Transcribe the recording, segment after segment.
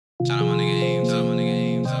Shout out my nigga Ames, shout out my nigga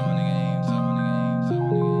Ames, shout out my nigga Ames, shout out my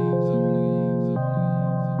nigga Ames, shout out my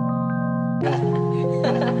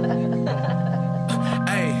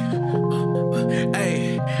nigga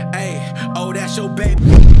Ames. Hey, oh, that's your baby.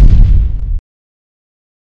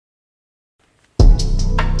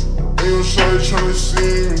 Trying to see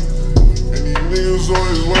me, and these niggas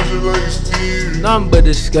always watching like it's TV. Number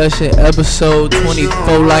discussion, episode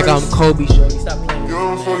 24, like I'm Kobe. Shorty, stop playing. Yo,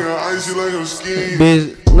 I'm fucking icy like I'm skiing.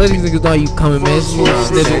 Bitch, let these niggas know you coming, man. It's a little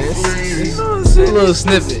snippet. It's a little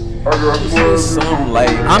snippet. Something like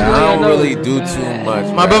I don't really do too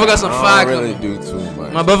much. My brother got some fire I don't coming. really do too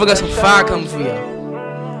much. My brother got some fire coming for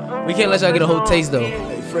y'all. We can't let y'all get a whole taste though.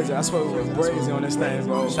 I swear we was brazy on this thing,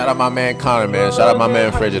 bro. Shout out my man Connor, man. Shout out my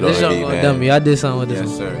man Frigid on This the young beat, going man. dummy. I did something with this Yes,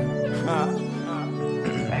 one.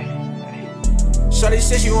 sir. Shorty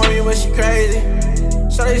said she want me, but she crazy.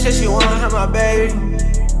 Shorty said she wanna have my baby.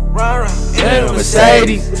 Run, in a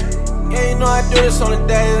Mercedes. Yeah, you know I do this on the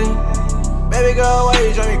daily. Baby girl, why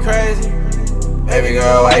you drive me crazy? Baby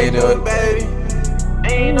girl, why you do it, baby?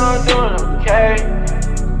 And you know I'm doing okay.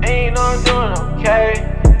 And you know I'm doing okay.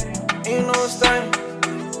 And you know I'm staying.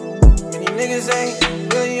 And these niggas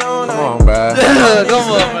ain't really on Come on, bruh.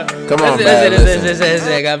 Come on, man. Come on, That's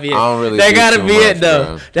it. Gotta be it. I don't really That do gotta too be it much, though.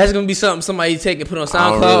 bro. That's gonna be something somebody take and put on I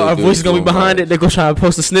don't SoundCloud. really Our do voice is gonna be too behind much. it. They gonna try to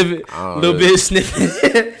post a snippet, I don't little really- bit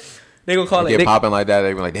snippet. They gonna call it. Get popping like that,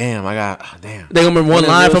 they be like, damn, I got, damn. They gonna remember one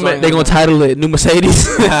line from it. They gonna title it "New Mercedes."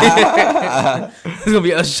 It's gonna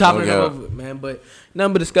be us chopping it Okay. over, man. But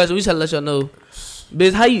nothing but discussion. We just had to let y'all know,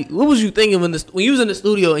 Biz. What was you thinking when you was in the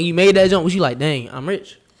studio and you made that jump? Was you like, dang, I'm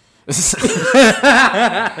rich?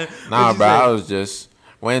 Nah, bro, I was just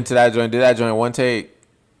went into that joint, did that joint one take,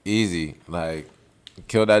 easy, like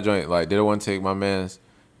killed that joint, like did it one take, my man's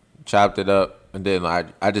chopped it up, and then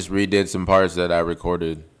I just redid some parts that I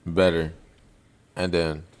recorded better, and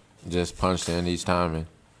then just punched in each time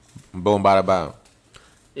and boom, bada bow,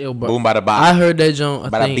 Yo, bro. boom, bada bow. I heard that jump. I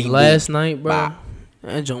Bada think bing, last boom. night, bro. Bah.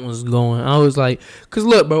 That jump was going. I was like, cause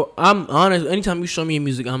look, bro, I'm honest. Anytime you show me your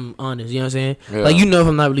music, I'm honest. You know what I'm saying? Yeah. Like, you know if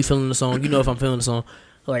I'm not really feeling the song. You know if I'm feeling the song.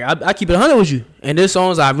 Like, I keep it 100 with you. And there's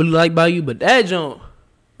songs I really like by you, but that jump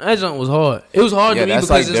was hard. It was hard Yeah, to me that's because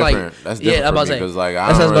like it's different. like, That's different yeah, I'm about for to me say. because like That's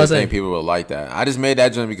I what don't I was about really to say. think people would like that. I just made that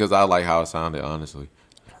joint because I like how it sounded, honestly.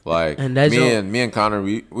 Like And that joint- me and Connor,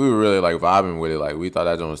 we were really like vibing with it. Like we thought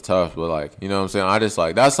that joint was tough, but like you know what I'm saying. I just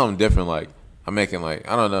like that's something different. Like I'm making like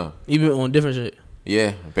I don't know. You been on different shit.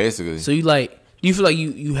 Yeah, basically. So you like, do you feel like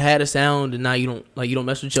you had a sound and now you don't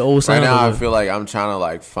mess with your old sound? Right now, or I what? feel like I'm trying to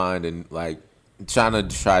like find and like trying to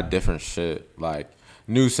try different shit, like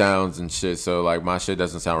new sounds and shit. So like my shit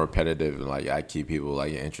doesn't sound repetitive and like I keep people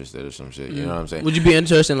like interested or some shit. You know what I'm saying? Would you be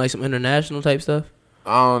interested in like some international type stuff?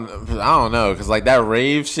 I don't know, cause like that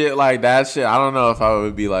rave shit, like that shit. I don't know if I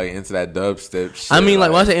would be like into that dubstep shit. I mean,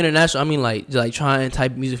 like when I say international, I mean like trying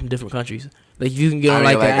type music from different countries. Like if you can get I on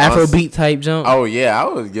mean, like an like, Afrobeat type jump. Oh yeah, I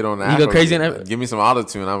would get on that. You go crazy on that? Give me some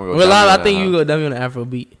autotune. I'm gonna go. Well, dummy on I that, think huh? you go dummy on the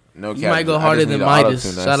Afrobeat. No You cap, might go I harder just than need the Midas.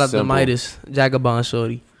 autotune, that's Shout out to simple. Midas, Jagabon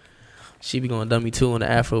Shorty. She be going dummy too on the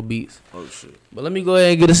Afro beats. Oh shit. But let me go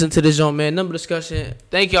ahead and get us into this joint, man. Number discussion.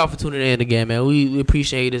 Thank y'all for tuning in again, man. We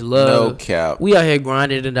appreciate this love. No cap. We out here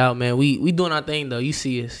grinding it out, man. We doing our thing though. You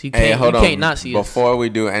see us. You can't, Hey, hold you on. can't not see us. Before we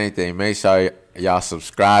do anything, make sure y'all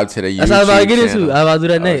subscribe to the YouTube That's how I was about to get channel. into. I was about to do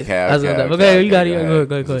that next. Okay, you got it.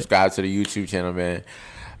 Go ahead. Subscribe to the YouTube channel, man.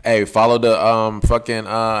 Hey, follow the fucking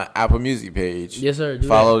Apple Music page. Yes, sir. Do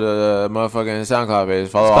Follow the motherfucking SoundCloud page.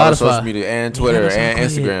 Follow all the Spotify. social media and Twitter and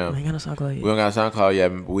Instagram. We ain't got no SoundCloud We yet. don't got SoundCloud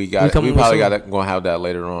yet. We coming probably with gonna have that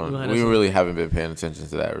later on. gonna have We that really haven't been paying attention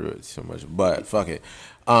to that really so much, but fuck it.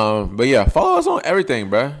 But yeah, follow us on everything,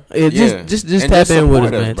 bro. Yeah, just tap in with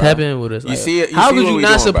us, man. Tap in with us. You see it. How see could what you we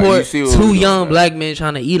not doing, bro. You support see what we two doing, young bro. black men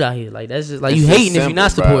trying to eat out here? Like that's just like It's you just hating if you're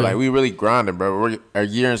not simple, bro. supporting. Like we really grinding, bro. We're a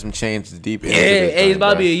year and some change deep into Yeah, this hey, it's thing, about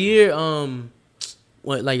to bro. be a year.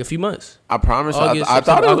 What, like a few months? I promise. August, I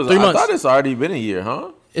thought it September, was 3 I months. thought it's already been a year,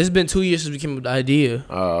 huh? It's been 2 years since we came up with the idea.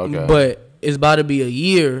 Oh, okay. But it's about to be a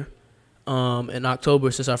year. In October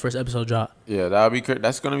since our first episode dropped. Yeah,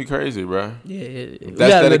 that's gonna be crazy, bro. Yeah,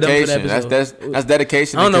 That's dedication. That's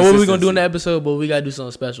dedication. I don't and know what we're gonna do in the consistency. episode, but we gotta do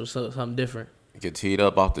something special, something different. Get teed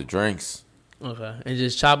up off the drinks. Okay, and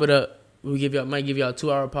just chop it up. We might give y'all a 2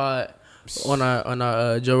 hour pod on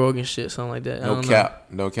our Joe Rogan shit, something like that. I No don't cap.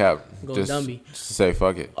 No cap. Go Just dummy. say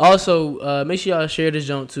fuck it. Also, make sure y'all share this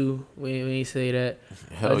jump too. We ain't say that.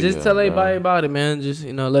 Hell Just yeah, tell bro. everybody about it, man. Just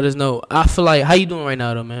let us know. I feel like how you doing right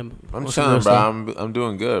now, though, man. I'm On some chilling, real bro. stuff. I'm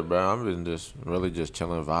doing good, bro. I've been just really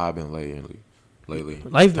chilling, vibing lately.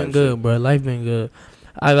 Life been type good, shit. bro. Life been good.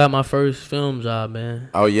 I got my first film job, man.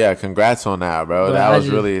 Oh yeah, congrats on that, bro.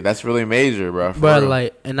 But That's really major, bro. Bro, real.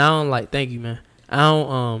 like, and I don't like. Thank you, man. I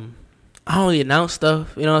don't really announce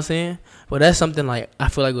stuff. You know what I'm saying? But that's something like I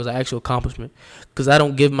feel like it was an actual accomplishment because I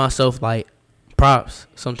don't give myself like props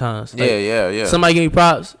sometimes. Like, yeah. Somebody give me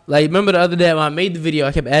props. Like, remember the other day when I made the video,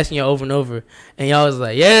 I kept asking y'all over and over, and y'all was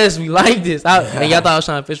like, "Yes, we like this." And y'all thought I was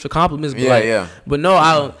trying to fish for compliments. But Yeah. But no,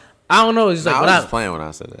 I don't know. It's just like I was just playing when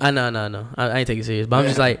I said that. I know. I ain't taking it serious. But I'm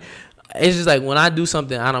just like, it's just like when I do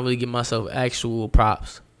something, I don't really give myself actual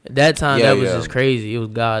props. At that time, that was just crazy. It was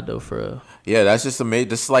God though, for real. Yeah, that's just amazing.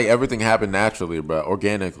 This is like everything happened naturally, bro,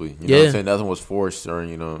 organically. You know what I'm saying? Nothing was forced or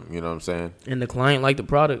you know what I'm saying? And the client liked the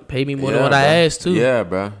product, paid me more than what I asked too. Yeah,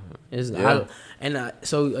 bro.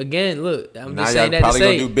 So again, look, I'm now just saying y'all that to probably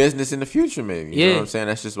say, gonna do business in the future, maybe. You know what I'm saying?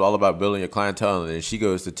 That's just all about building your clientele, and then she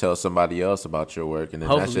goes to tell somebody else about your work, and then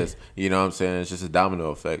Hopefully. that's just, you know what I'm saying? It's just a domino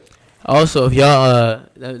effect. Also, if y'all,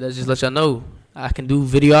 let's just let y'all know, I can do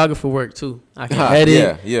videographer work too. I can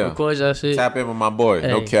edit, record y'all shit. Tap in with my boy,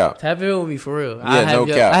 no cap. Tap in with me for real. Yeah, I have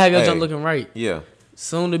cap. I have your jump looking right. Yeah.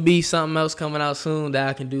 Soon to be something else coming out soon that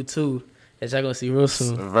I can do too, that y'all gonna see real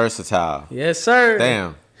soon. Versatile. Yes, sir.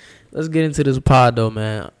 Damn. Let's get into this pod though,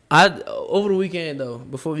 man. Over the weekend though,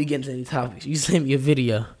 before we get into any topics, you sent me a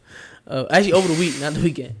video. Actually, over the week, not the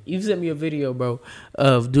weekend. You sent me a video, bro,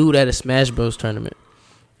 of dude at a Smash Bros tournament.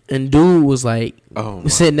 And dude was like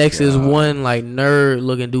sitting next to this one like nerd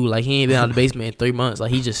looking dude. Like he ain't been out of the basement in 3 months.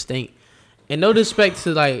 Like he just stink. And no disrespect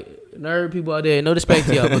to like nerd people out there. No disrespect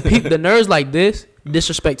to y'all. But the nerds like this,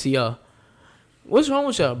 disrespect to y'all. What's wrong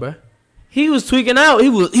with y'all, bro? He was tweaking out. He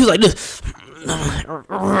was like this.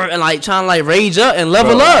 And like trying to like rage up and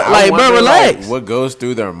level up. Like, bro, relax. Like, what goes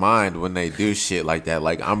through their mind when they do shit like that?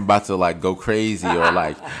 Like, I'm about to like go crazy, or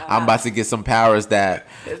like I'm about to get some powers that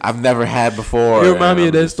I've never had before. You remind me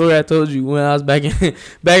of that story I told you when I was back in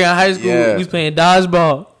high school. We was playing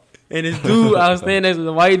dodgeball, and this dude I was standing next to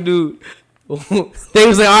the white dude. They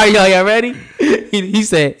was like, "All right, y'all ready?" He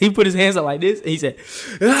said, he put his hands up like this, and he said,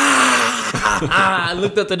 I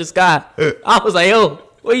looked up to the sky. I was like, "Yo,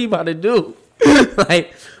 what you about to do?"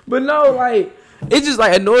 Like, but no, like, it just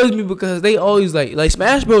like annoys me because they always like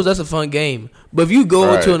Smash Bros. That's a fun game, but if you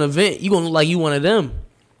go to an event, you gonna look like you one of them.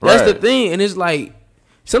 That's the thing, and it's like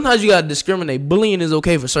sometimes you gotta discriminate. Bullying is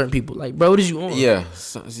okay for certain people. Like, bro, what is you on? Yeah.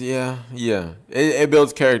 It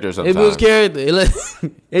builds character sometimes. It builds character.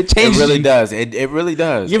 It changes. It really you. does. It really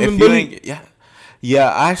does. You've been bullied.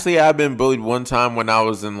 Yeah. Actually, I've been bullied one time when I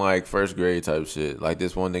was in like first grade type shit. Like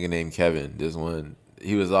this one nigga named Kevin. This one.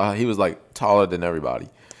 He was like taller than everybody,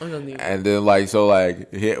 and then like so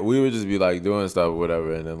like we would just be like doing stuff or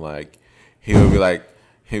whatever, and then like he'd be like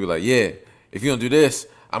yeah, if you don't do this,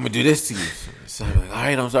 I'm gonna do this to you. So I'm like, all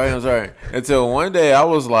right, I'm sorry. Until one day I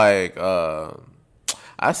was like,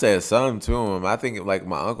 I said something to him. I think like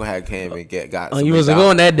my uncle had came and got. Oh, you wasn't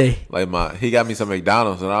going that day. Like he got me some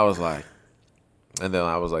McDonald's, and I was like, and then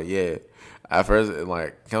I was like, yeah. At first,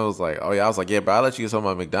 like, Ken was like, "Oh yeah," I was like, "Yeah, but I'll let you get some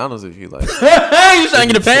of my McDonald's if you like." You trying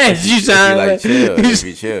to get a pass? You trying like chill? If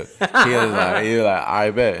you chill, he was like,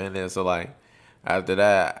 "I bet." And then so like after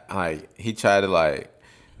that, like he tried to like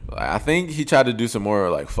I think he tried to do some more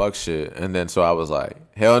like fuck shit, and then so I was like,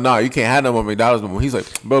 "Hell no, you can't have no more McDonald's." But he's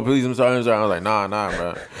like, "Bro, please, I'm sorry." I was like, "Nah,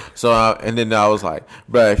 bro." So and then I was like,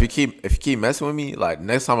 "Bro, if you keep messing with me, like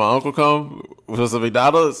next time my uncle come with some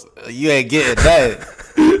McDonald's, you ain't getting that."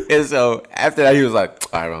 And so after that, he was like,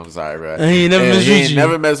 "All right, bro, I'm sorry, bro." And he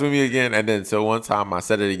never messed with me again. And then so one time I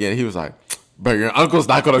said it again. He was like, "Bro, your uncle's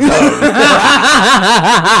not gonna come."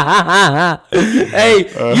 Hey,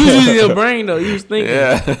 you using your brain though. You was thinking.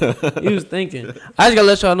 Yeah. You was thinking. I just gotta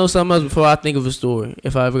let y'all know something else before I think of a story.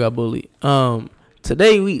 If I ever got bullied.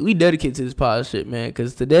 Today we dedicated to this pod shit, man,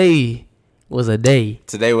 because today was a day.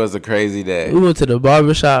 Today was a crazy day. We went to the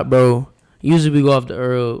barbershop, bro. Usually we go off the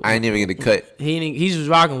Earl. I ain't even get a cut. He's just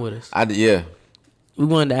rocking with us. Yeah. We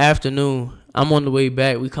went in the afternoon. I'm on the way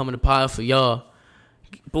back. We coming to pod for y'all.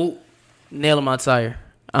 Boop. Nailing my tire.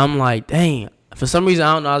 I'm like, dang. For some reason,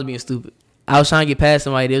 I don't know. I was being stupid. I was trying to get past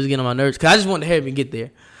somebody. They was getting on my nerves. Because I just wanted to hurry up and get there.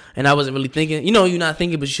 And I wasn't really thinking. You know, you're not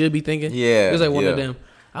thinking, but you should be thinking. Yeah. It was like one of them.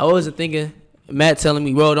 I wasn't thinking. Matt telling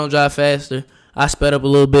me, bro, don't drive faster. I sped up a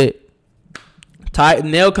little bit.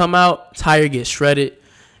 Nail come out. Tire gets shredded.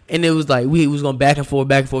 And it was like we was going back and forth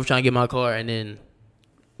trying to get my car. And then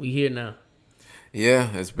we here now. Yeah,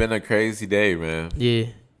 it's been a crazy day, man. Yeah.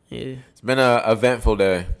 Yeah. It's been a eventful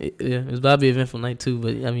day. Yeah, it's about to be an eventful night too, but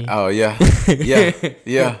I mean. Oh yeah,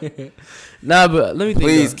 yeah. Nah, but let me think.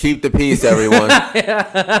 Please keep the peace, everyone.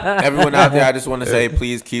 Everyone out there, I just want to say,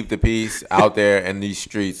 please keep the peace out there in these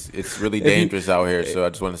streets. It's really dangerous out here, so I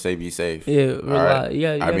just want to say, be safe. Yeah,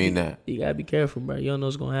 right? I mean that. You gotta be careful, bro. You don't know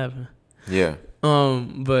what's gonna happen. Yeah.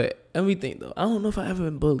 But let me think though. I don't know if I ever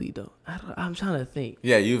been bullied though. I'm trying to think.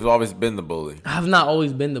 Yeah, you've always been the bully. I've not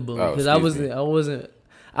always been the bully because I wasn't.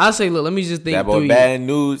 I'll say, look, let me just think. That boy bad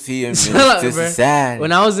news. He and just sad.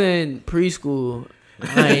 When I was in preschool,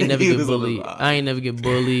 I ain't never get bullied. I ain't never get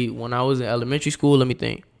bullied. When I was in elementary school, let me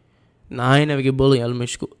think. Nah, I ain't never get bullied in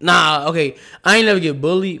elementary school. Nah, okay, I ain't never get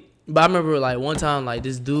bullied. But I remember like one time, like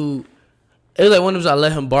this dude. It was like one of them. I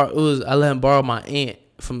let him borrow my aunt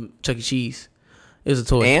from Chuck E. Cheese. It was a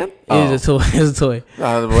toy. Aunt? It was a toy. It was a toy.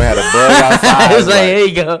 Oh, the boy had a bug outside. It was like, here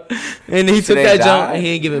you go. And he took that junk and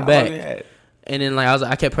he didn't give it back. And then like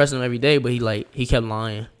I kept pressing him every day, but he kept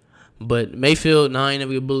lying. But Mayfield, I ain't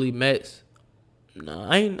never get bullied. Mets, no,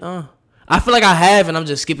 I ain't. I feel like I have, and I'm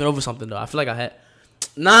just skipping over something though. I feel like I had.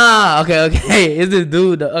 Nah, okay. It's this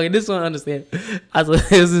dude though. Okay, this one I understand. It's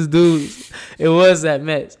this dude. It was at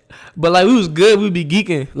Mets, but like we was good. We be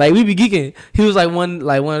geeking. He was like one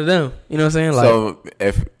of them. You know what I'm saying? Like, so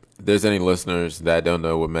if there's any listeners that don't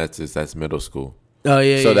know what Mets is, that's middle school. Oh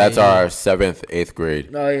yeah. So that's our 7th, 8th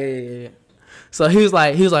grade. Oh yeah. So he was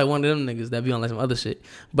like one of them niggas that be on like some other shit.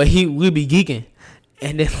 But we be geeking.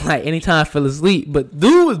 And then like anytime I fell asleep. But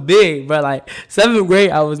dude was big, bro. Like 7th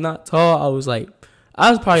grade, I was not tall. I was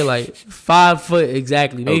probably like 5 foot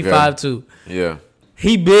exactly. Maybe 5'2". Yeah.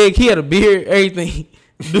 He big, he had a beard, everything.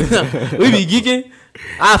 We be geeking.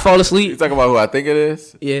 I fall asleep. You talking about who I think it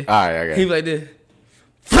is? Yeah. All right, I got He was like this.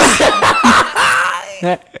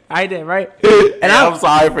 I did, right? And I'm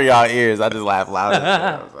sorry for y'all ears. I just laugh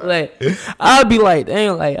loud. Like I'd be like,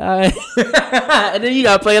 dang, like, and then you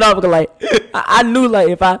gotta play it off because like I knew like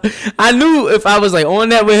if I was like on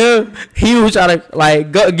that with him, he would try to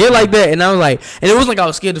like get like that, and I was like, and it wasn't like I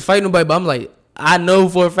was scared to fight nobody, but I'm like, I know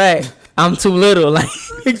for a fact I'm too little, like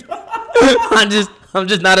I'm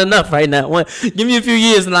just not enough right now. Give me a few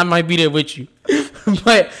years and I might be there with you.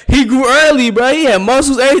 But he grew early, bro. He had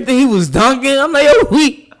muscles, everything. He was dunking. I'm like, yo,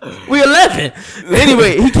 we 11.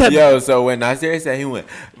 Anyway, he kept. Yo, so when Nasir said he went,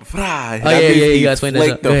 fry. You gotta explain that.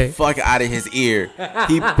 Flicked the fuck out of his ear.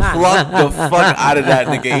 He plucked the fuck out of that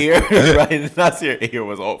nigga ear. Right, Nasir's ear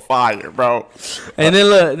was on fire, bro. And then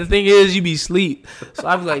look, the thing is, you be asleep. So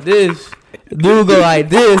I be like this. Dude go like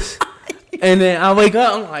this. And then I wake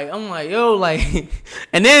up, I'm like, yo, like,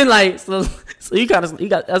 and then like, so you got,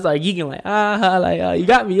 that's like geeking, like, you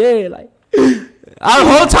got me, yeah, like, the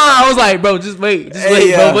whole time I was like, bro, just wait,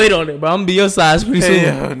 bro, wait on it, bro, I'm gonna be your size pretty soon.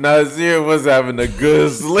 Yeah, Nasir was having a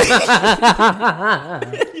good sleep.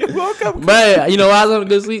 You're welcome. But you know why I was having a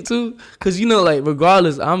good sleep too? Cause you know, like,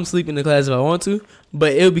 regardless, I'm sleeping in class if I want to,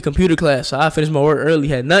 but it would be computer class, so I finished my work early,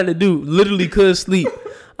 had nothing to do, literally could sleep.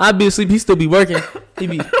 I'd be asleep, he still be working, he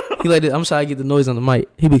like this. I'm trying to get the noise on the mic.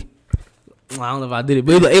 He be, I don't know if I did it,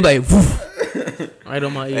 but he like woof, right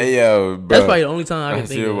on my ear. Hey, yo, bro. That's probably the only time I can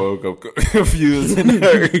think of. Woke up confused and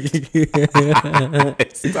hurt.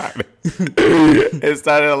 It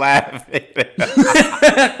started laughing.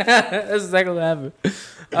 That's exactly what happened.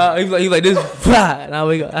 He like this, and I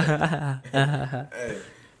wake up.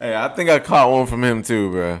 Hey, I think I caught one from him too,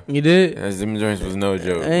 bro. You did? As them joints was no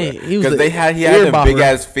joke. Hey, because he had them big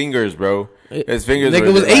ass fingers, bro. His fingers.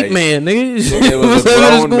 Nigga was 8 man, nigga. It was a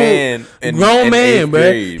grown man. Grown man,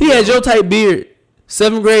 bro. He had your type beard.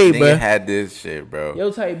 7th grade, bro. Nigga had this shit, bro.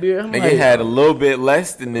 Your type beard. Nigga had a little bit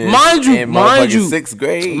less than this. Mind you, 6th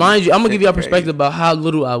grade. Mind you, I'm gonna give y'all perspective about how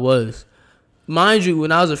little I was. Mind you,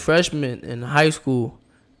 when I was a freshman in high school,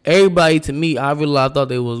 everybody to me, I thought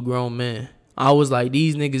they was grown men. I was like,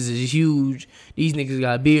 these niggas is huge. These niggas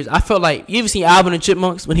got beards. I felt like, you ever seen Alvin and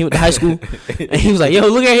Chipmunks when he went to high school? And he was like, yo,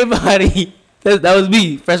 look at everybody. That was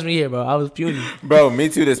me, freshman year, bro. I was puny. Bro, me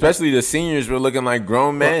too. Especially the seniors were looking like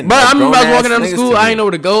grown men. Bro, I remember I was walking down to school. I didn't know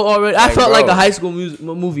where to go already. I felt like a high school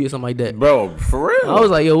movie or something like that. Bro, for real. I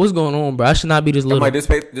was like, yo, what's going on, bro? I should not be this little. I'm like,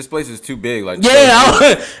 this place is too big. Like,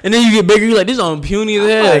 yeah, and then you get bigger. You're like, this on puny as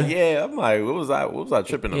hell. Yeah, I'm like, what was I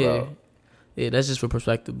tripping about? Yeah, that's just for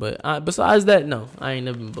perspective. But besides that, no, I ain't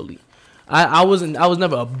never been bullied. I was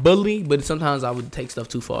never a bully, but sometimes I would take stuff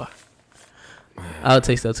too far. I would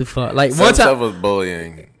take stuff too far. Like some one time, stuff was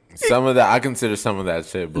bullying. Some of that I consider some of that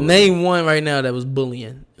shit bullying. Name one right now that was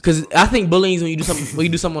bullying. Because I think bullying is when you do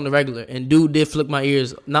something on the regular. And dude did flick my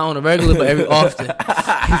ears, not on the regular, but every often.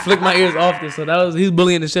 He flicked my ears often, so he's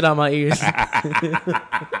bullying the shit out of my ears.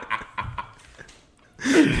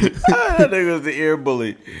 That nigga was the ear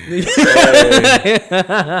bully.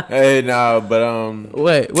 Hey, nah, but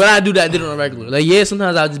Wait, when I do that, I did it on a regular. Like, yeah,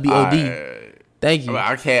 sometimes I'll just be OD. Thank you.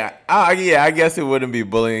 I can't. Yeah, I guess it wouldn't be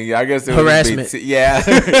bullying. I guess it Harassment. Would be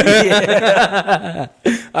yeah.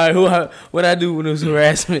 All right, what I do when it was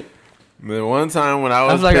harassment? The one time when I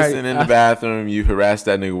was like, pissing in the bathroom, you harassed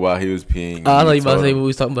that nigga while he was peeing. I thought you about to say what we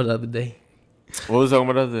was talking about the other day. What was talking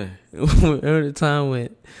about the other day? Remember the time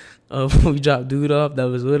when we dropped dude off that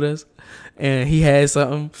was with us, and he had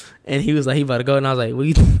something, and he was like, he about to go, and I was like,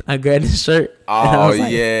 I grabbed his shirt. Oh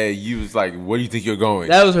like, yeah, you was like, where do you think you're going?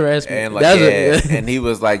 That was harassment. And like, and he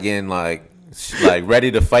was like getting like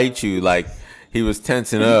ready to fight you, like. He was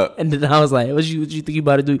tensing up. And then I was like, what you think you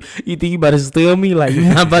about to do? You think you about to steal me? Like, you're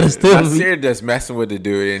not about to steal me. Nasir just messing with the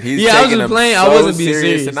dude. And he's I was taking just him playing. So I wasn't being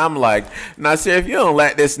serious. And I'm like, Nasir, if you don't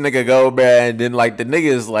let this nigga go, bruh. And then, like, the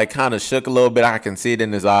nigga is, like, kind of shook a little bit. I can see it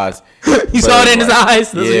in his eyes. You saw it in his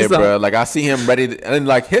eyes? Yeah, bro. Like, I see him ready to. And,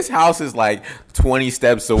 like, his house is, like, 20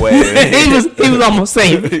 steps away. he was almost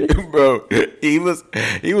safe. Bro, he was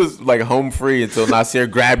like home free until Nasir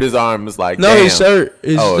grabbed his arm. Was like, no, damn. his shirt.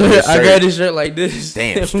 His shirt. I grabbed his shirt like this.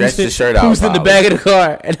 Damn, stretched his shirt out. He was in the back of the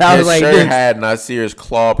car, and I was like, his shirt this. had Nasir's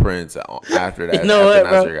claw prints after that. You know what,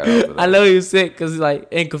 bro? I know he was sick because like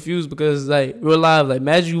and confused because like real life. Like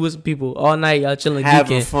imagine you with some people all night, y'all chilling,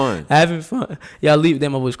 having geeking, fun. Y'all leave.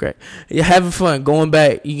 Damn, my voice cracked. You're having fun, going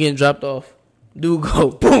back. You getting dropped off. Dude,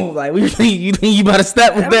 go boom! Like, you think you about to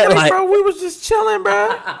step with that? Like, bro, we was just chilling, bro.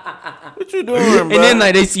 What you doing, bro? And then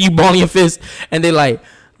like they see you balling your fist, and they like,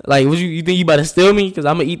 what you think you about to steal me? Because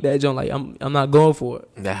I'm gonna eat that joint. Like, I'm not going for it.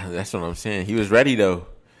 That's what I'm saying. He was ready though.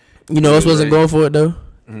 You know, else wasn't going for it though.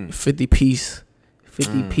 50 piece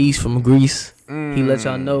from Greece. He let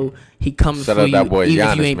y'all know he coming for you, boy, even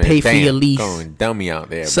Giannis, if you ain't man. pay for your lease. Going dummy out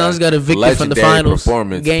there. Suns bro. got evicted from the finals.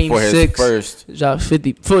 Game for his 6. First Dropped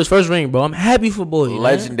 50 for his first ring, bro. I'm happy for boy.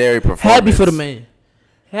 Legendary Man. performance. Happy for the man.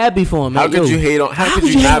 Happy for him. Man. How could you hate on? How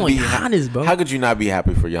could you not be Giannis, bro? How could you not be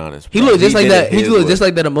happy for Giannis? Bro? He looked just like that. He looked just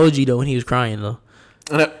like that emoji though when he was crying though.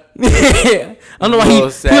 I don't know why he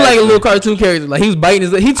like a little cartoon character. Like he was biting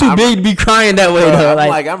his lip. He too big to be crying that way though.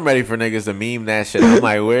 I'm ready for niggas to meme that shit. I'm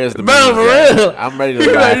like, where's the bro, for real? I'm ready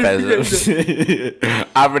to laugh at some shit.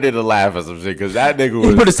 I'm ready to laugh at some shit because that nigga was.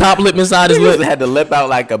 He put his top lip inside his lip. Had to lip out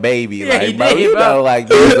like a baby. Yeah, like, he bro, did, you bro. know, like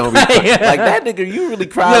niggas don't be like that nigga. You really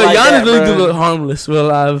cry Yo, like Giannis that, really bro. do look harmless, real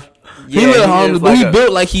live. Yeah, he look harmless, but like he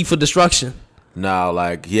built like he for destruction. No,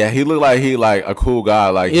 like he looked like he like a cool guy.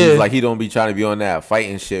 Like he's like he don't be trying to be on that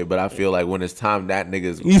fighting shit. But I feel like when it's time, that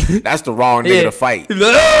nigga's that's the wrong nigga to fight.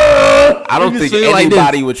 I don't think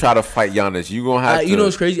anybody would try to fight Giannis. You gonna have to. You know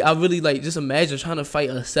what's crazy? I really like just imagine trying to fight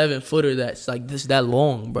a 7-footer that's like that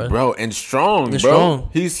long, bro. Bro, and strong, and bro. Strong.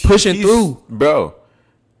 He's pushing through, bro.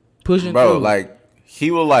 Pushing bro, through. Like he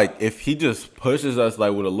will like if he just pushes us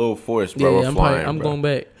like with a little force, bro. Yeah, we're flying, I'm bro. going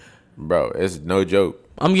back. Bro, it's no joke.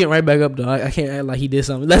 I'm getting right back up though. I can't act like he did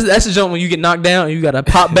something. That's the jump when you get knocked down and you gotta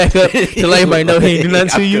pop back up to let everybody know he ain't do nothing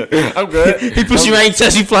to you. I'm good. He push you right in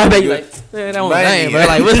chest, you fly back. You like, man, that was dang, bro.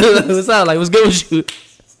 Like, what's up? Like, what's good with you?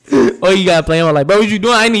 Or you gotta play him like, bro, what you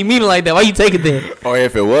doing? I ain't even mean it like that. Why you take it then? Or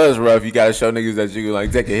if it was rough, you gotta show niggas that you can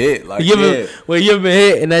like take a hit. Like, you ever been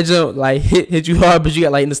hit and that jump like hit you hard, but you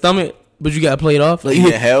got like in the stomach, but you gotta play it off. Like,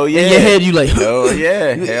 hell yeah. In your head, you like, hell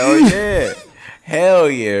yeah, hell yeah. Hell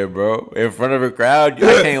yeah, bro! In front of a crowd,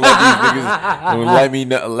 I can't let these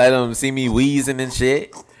niggas let them see me wheezing and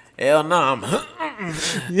shit. Hell no, I'm holding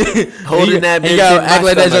that bitch. Act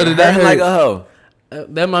like that joke that hurt like a hoe. That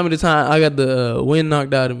remind me of the time I got the wind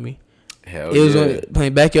knocked out of me. Hell it was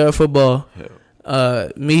playing backyard football. It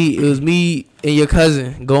was me and your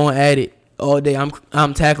cousin going at it all day.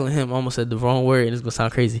 I'm tackling him. I almost said the wrong word and it's gonna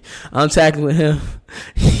sound crazy. I'm tackling him.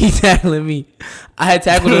 He tackling me. I had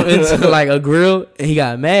tackled him into like a grill and he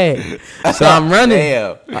got mad. So I'm running.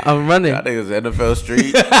 Damn. I'm running. I think it was NFL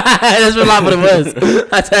Street. That's what it was.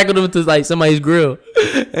 I tackled him into like somebody's grill.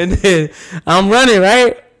 And then I'm running,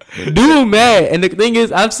 right? Dude mad. And the thing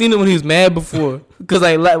is, I've seen him when he was mad before. Cause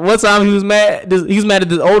like one time he was mad. He was mad at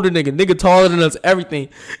this older nigga taller than us, everything.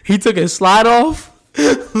 He took his slide off.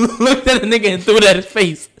 Looked at the nigga and threw it at his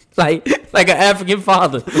face like an African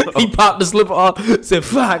father. He popped the slipper off, said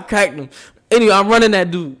fuck, cracked him. Anyway, I'm running that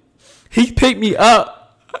dude. He picked me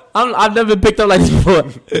up. I've never been picked up like this before.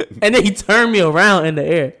 And then he turned me around in the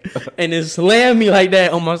air and then slammed me like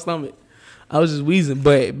that on my stomach. I was just wheezing.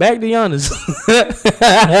 But back to Giannis.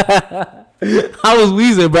 I was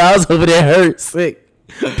wheezing, bro. I was over there hurt, sick,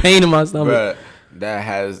 pain in my stomach. Bruh,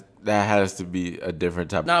 that has to be a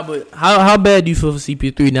different type. Nah, but how bad do you feel for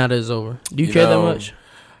CP3 now that it's over? Do you care that much?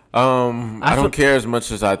 I don't care as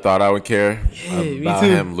much as I thought I would care about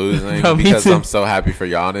him losing Bro, because I'm so happy for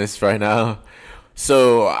Giannis right now.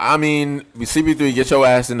 So I mean, CP3, get your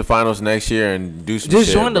ass in the finals next year and do some Just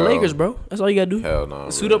shit, join the bro. Lakers, bro. That's all you gotta do. Hell no.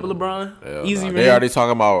 Suit up with LeBron. Hell Easy. no. Man. They already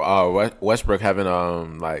talking about Westbrook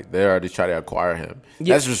having like they already try to acquire him.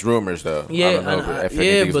 Yeah. That's just rumors though. Yeah, I don't know if yeah,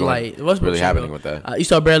 anything's but like what's really happening with that. You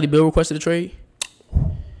saw Bradley Beal requested a trade.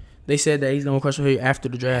 They said that he's gonna request a trade after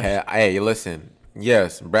the draft. Hey, listen.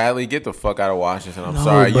 Yes, Bradley, get the fuck out of Washington. I'm No,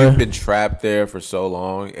 sorry. bro. You've been trapped there for so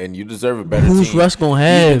long, and you deserve a better Who's team. Russ gonna You've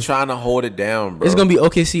have? been trying to hold it down, bro. It's gonna be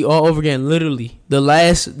OKC all over again. Literally, the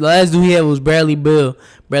last dude he had was Bradley Beal.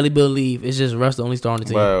 Bradley Beal leave. It's just Russ the only star on the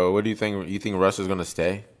team. Bro, what do you think? You think Russ is gonna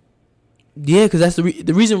stay? Yeah, because that's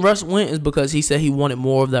the reason Russ went is because he said he wanted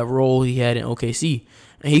more of that role he had in OKC,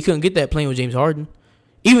 and he couldn't get that playing with James Harden.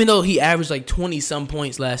 Even though he averaged like 20-some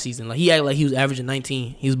points last season, like he acted like he was averaging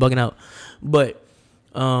 19. He was bugging out, but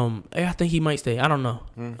I think he might stay. I don't know.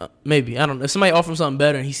 Maybe I don't know. If somebody offer him something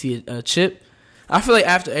better and he see a chip, I feel like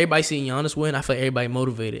after everybody seeing Giannis win, I feel like everybody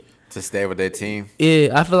motivated To stay with their team? Yeah,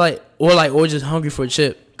 I feel like or just hungry for a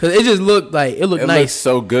chip because it just looked like it looked It nice. looks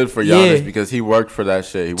so good for Giannis Yeah. because he worked for that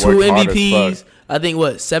shit. He 2 worked hard MVPs. as fuck. I think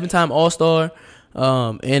 7-time All-Star,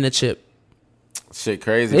 and a chip. Shit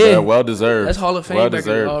crazy, Yeah. bro. Well deserved. That's Hall of Fame well record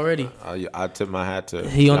deserved. already. I tip my hat to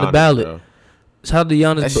He on the Giannis, ballot. bro. So how did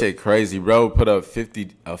Giannis That shit crazy, bro. Put up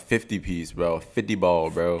a 50 piece, bro. 50 ball,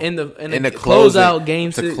 bro. in the closing- closeout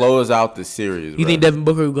game to 6? close out the series. You bro. think Devin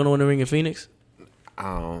Booker gonna win the ring in Phoenix?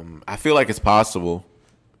 I feel like it's possible.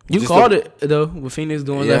 You Just called the- it though with Phoenix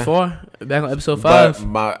going Yeah. that far back on episode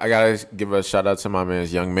 5. But I gotta give a shout out to my man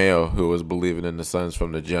Young Mayo who was believing in the Suns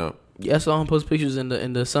from the jump. Yeah, I saw him post pictures in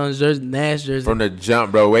the Suns jersey, Nash jersey. From the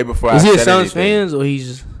jump, bro. Way before Is I he a said Suns anything. fans or he's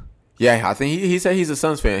just? Yeah, I think he said he's a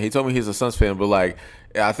Suns fan. He told me he's a Suns fan, but like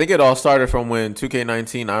I think it all started from when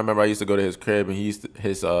 2K19. I remember I used to go to his crib and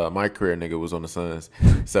my career nigga was on the Suns,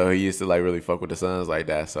 so he used to like really fuck with the Suns like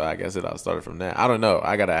that. So I guess it all started from that. I don't know.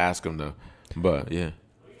 I gotta ask him though. But yeah,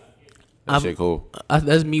 that shit cool.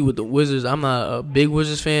 That's me with the Wizards. I'm not a big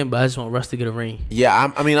Wizards fan, but I just want Russ to get a ring.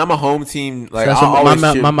 Yeah, I'm a home team. Like So that's I always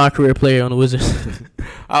my career player on the Wizards.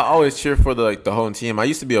 I always cheer for the home team. I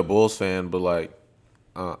used to be a Bulls fan, but like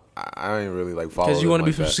I ain't really like follow. Because you want to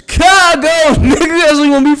like be from that. Chicago, nigga. That's where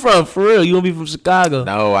you want to be from, for real. You want to be from Chicago.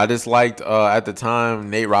 No, I just liked at the time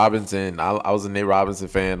Nate Robinson. I was a Nate Robinson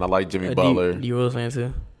fan. I liked Jimmy Butler. D Rose fan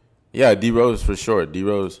too. Yeah, D Rose for sure. D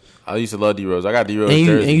Rose. I used to love D Rose. I got D Rose And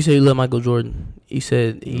jersey. you said you love Michael Jordan. You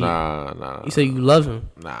said Nah. You said you love him.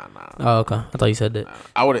 Nah. Oh, okay. I thought you said that.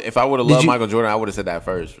 If I would have Did loved you- Michael Jordan, I would have said that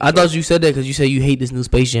first. I thought you said that because you said you hate this new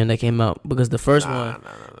Space Jam that came out because the first one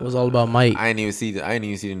was all about Mike. I didn't even see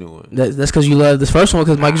the new one. That's because you love this first one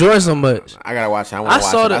because Mike Jordan so much. I gotta watch it. I want I to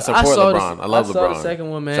watch saw it. the- I support I saw the- LeBron. I love I LeBron. saw the second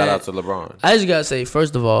one, man. Shout out to LeBron. I just gotta say,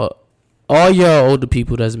 first of all y'all older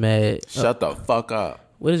people that's mad. Shut the fuck up.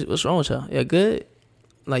 What's wrong with y'all? Yeah, good.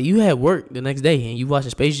 Like you had work the next day and you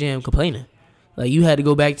watching Space Jam complaining. Like you had to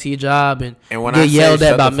go back to your job and And when get I say yelled at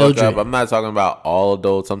shut by the fuck Mildred. up, I'm not talking about all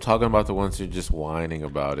adults. I'm talking about the ones who are just whining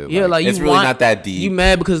about it. Yeah, like it's you really want- not that deep. You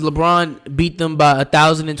mad because LeBron beat them by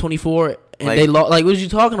 1,024 and Like- they lost? Like what are you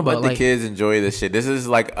talking about? Let the Like, kids enjoy this shit. This is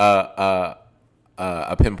like a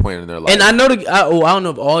pinpoint in their life. and I know I don't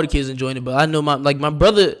know if all the kids enjoying it, but I know my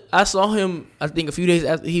brother. I saw him. I think a few days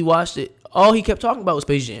after he watched it. All he kept talking about was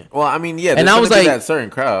Space Jam. Well, I mean, yeah, And there's I was gonna be like- that certain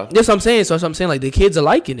crowd. That's what I'm saying. So that's what I'm saying. Like the kids are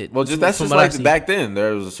liking it. Well, that's from just what I like see. back then.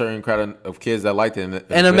 There was a certain crowd of kids that liked it. And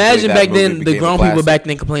And imagine back then the grown people back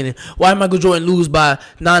then complaining, why Michael Jordan lose by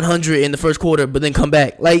 900 in the first quarter, but then come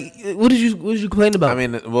back? Like, what did you complain about? I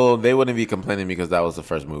mean, well, they wouldn't be complaining because that was the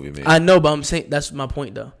first movie made. I know, but I'm saying that's my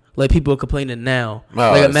point though. Like people are complaining now. Oh,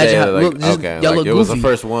 like imagine how like, look, just, okay, y'all like, look it goofy. was the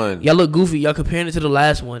first one. Y'all look goofy. Y'all comparing it to the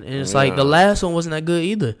last one, and it's like the last one wasn't that good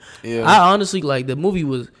either. Yeah. I honestly like the movie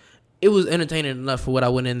was entertaining enough for what I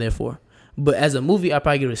went in there for. But as a movie, I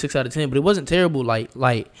probably give it a 6 out of 10. But it wasn't terrible.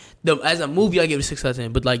 As a movie, I give it a 6 out of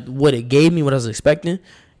 10. But like what it gave me, what I was expecting,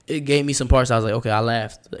 it gave me some parts. I was like, okay, I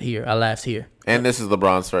laughed here. And this is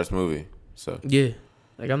LeBron's first movie, so Yeah.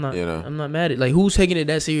 Like I'm not, You know. I'm not mad at like who's taking it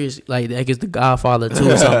that serious. Like that is the Godfather too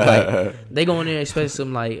or something. Like they go in there and expect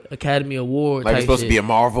some like Academy Award. like type it's supposed shit. to be a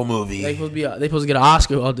Marvel movie. They supposed to get an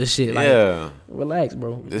Oscar off this shit. Like, Yeah, relax,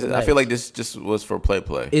 bro. I Relax. feel like this just was for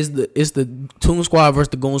play. it's the Toon Squad versus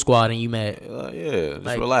the Goon Squad, and you mad? Yeah, just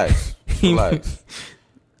Like- relax, just relax.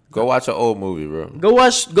 Go watch an old movie, bro. Go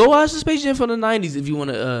watch the Space Jam from the '90s if you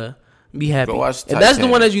want to be happy. Go watch If that's the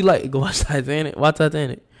Titanic. one that you like, go watch Titanic. Watch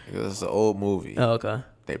Titanic. Because it's an old movie. Oh, okay.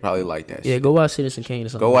 They probably like that. Yeah, shit. go watch Citizen Kane or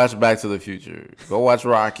something. Go watch Back to the Future. Go watch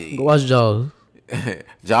Rocky. Go watch Jaws.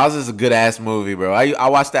 Jaws is a good ass movie, bro. I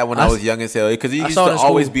watched that when I was young as hell because it used to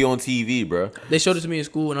always be on TV, bro. They showed it to me in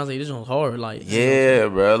school, and I was like, "This one's hard." Like, yeah,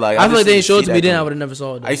 bro. Like I feel like they didn't show it to me then. I would have never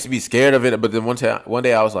saw it. I used to be scared of it, but then one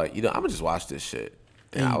day I was like, I'm gonna just watch this shit.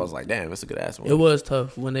 And I was like, damn, it's a good ass movie. It was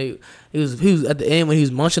tough when he was at the end when he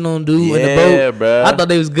was munching on dude in the boat. Bro. I thought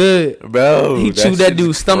they was good, bro. He chewed that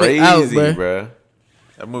dude's stomach out, bro.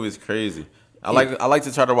 That movie's crazy. I like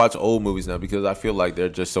to try to watch old movies now because I feel like they're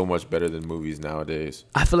just so much better than movies nowadays.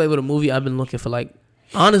 I feel like with a movie, I've been looking for like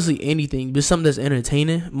honestly anything, but something that's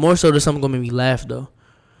entertaining. More so than something gonna make me laugh though.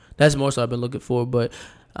 That's more so I've been looking for. But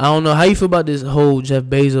I don't know how you feel about this whole Jeff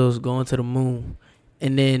Bezos going to the moon.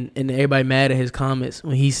 And then everybody mad at his comments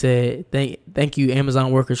when he said, "Thank you,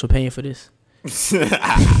 Amazon workers, for paying for this."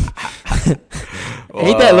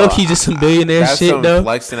 Ain't that low key just some billionaire that's shit some though?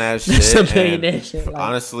 Flexing ass shit. Some billionaire shit. Like,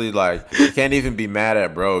 honestly, like you can't even be mad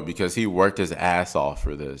at bro because he worked his ass off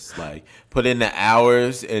for this. Like put in the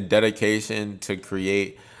hours and dedication to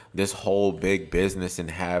create this whole big business and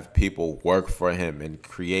have people work for him and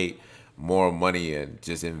create more money and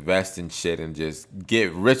just invest in shit and just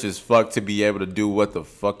get rich as fuck to be able to do what the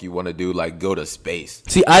fuck you want to do, like go to space.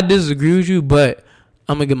 See, I disagree with you, but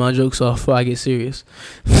I'm gonna get my jokes off before I get serious.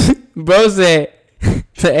 Bro said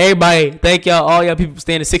to everybody, thank y'all, all y'all people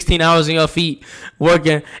standing 16 hours on your feet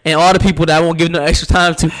working, and all the people that I won't give no extra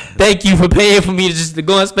time to, thank you for paying for me to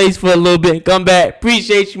go in space for a little bit and come back.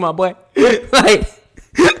 Appreciate you, my boy. Like,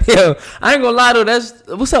 yo, I ain't gonna lie though. That's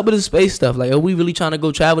what's up with the space stuff. Like, are we really trying to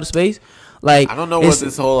go travel to space? Like, I don't know what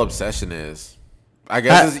this whole obsession is. I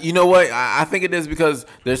guess you know what? I think it is because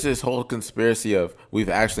there's this whole conspiracy of we've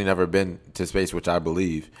actually never been to space, which I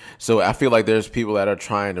believe. So I feel like there's people that are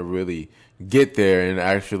trying to really get there and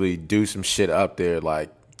actually do some shit up there.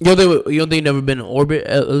 Like, you don't think they've never been in orbit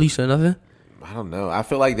at least or nothing? I don't know. I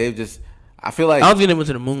feel like they've just. I feel like I don't think they went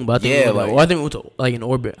to the moon, but I think I think we went to like in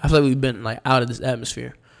orbit. I feel like we've been like out of this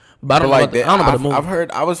atmosphere. But I don't know about the moon. I've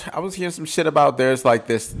heard. I was hearing some shit about there's like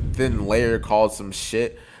this thin layer called some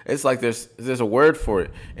shit. It's like there's a word for it,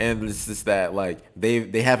 and it's just that like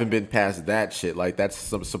they haven't been past that shit. Like that's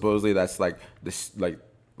supposedly that's like this like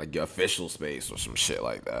your official space or some shit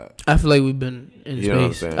like that. I feel like we've been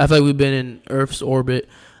in space. I feel like we've been in Earth's orbit.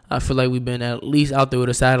 I feel like we've been at least out there where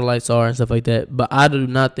the satellites are and stuff like that. But I do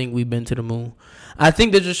not think we've been to the moon. I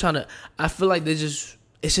think they're just trying to. I feel like it's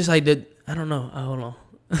just like that. I don't know. Hold on.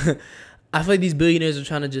 I feel like these billionaires are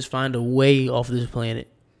trying to just find a way off this planet.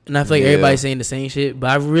 And I feel like everybody's saying the same shit. But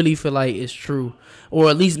I really feel like it's true. Or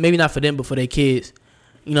at least maybe not for them, but for their kids.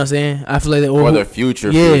 You know what I'm saying? I feel like or their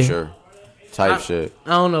future type shit. I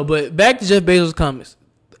don't know. But back to Jeff Bezos' comments.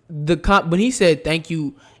 When he said, thank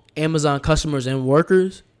you, Amazon customers and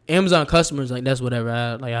workers. Amazon customers, like, that's whatever.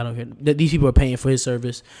 I don't care. These people are paying for his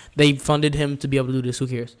service. They funded him to be able to do this. Who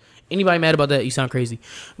cares? Anybody mad about that? You sound crazy.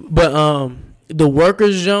 But the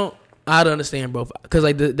workers jump, I don't understand, bro. Because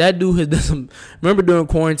like that dude has done some. Remember during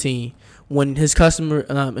quarantine when his customer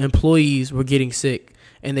employees were getting sick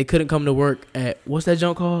and they couldn't come to work at what's that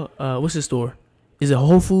junk called? What's his store? Is it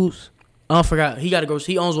Whole Foods? I forgot. He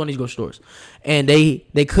owns one of these grocery stores, and they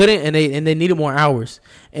couldn't, and they needed more hours.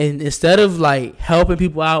 And instead of like helping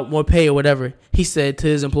people out, more pay or whatever, he said to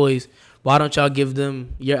his employees, "Why don't y'all give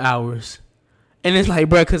them your hours?" And it's like,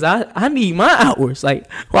 bro, because I need my hours. Like,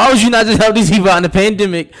 why would you not just help these people out in the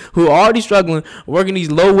pandemic who are already struggling, working these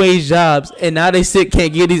low wage jobs, and now they sick,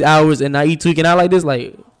 can't get these hours, and now you tweaking out like this?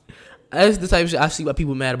 Like, that's the type of shit I see why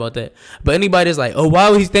people mad about that. But anybody that's like, oh, why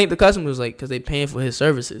would he thank the customers? Like, because they paying for his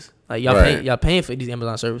services. Like, y'all paying for these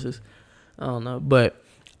Amazon services. I don't know. But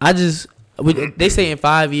they say in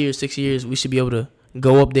 5 years, 6 years, we should be able to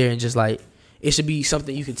go up there and just like, it should be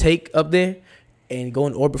something you can take up there and go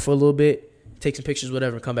in orbit for a little bit, take some pictures,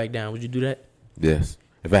 whatever, and come back down. Would you do that? Yes.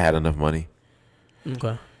 If I had enough money.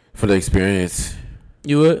 Okay. For the experience.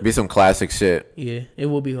 You would? Be some classic shit. Yeah, it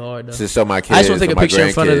will be hard though. To show my kids. I just want to take a picture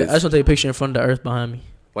in front of. I just want to take a picture in front of the Earth behind me.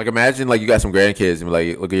 Like imagine like you got some grandkids and be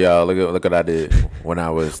like, look at y'all, look what I did when I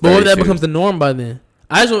was. But what if that becomes the norm by then?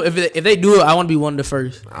 I just want, if they do it, I want to be one of the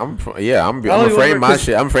first. I'm framing my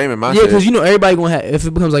shit. I'm framing my shit. Yeah, because you know everybody gonna have, if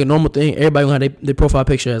it becomes like a normal thing, everybody gonna have their profile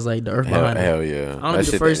picture as like the Earth behind it. Hell yeah. I don't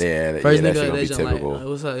be the first nigga that be typical. Like,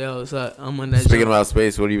 what's up, yo? What's up? I'm on that. Speaking about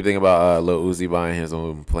space, what do you think about Lil Uzi buying his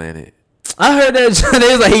own planet? I heard that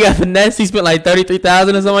they was like he got finesse. He spent like $33,000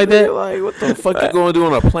 or something like that. Like what the fuck you gonna do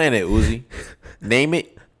on a planet, Uzi? Name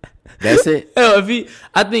it. That's it.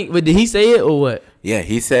 But did he say it or what? Yeah,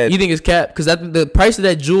 he said. You think it's capped? Because I think the price of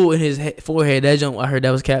that jewel in his forehead, that junk, I heard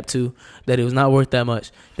that was capped too. That it was not worth that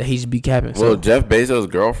much. That he should be capping. Well, Jeff Bezos'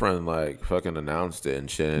 girlfriend like fucking announced it and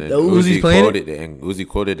shit. And Uzi quoted it, and Uzi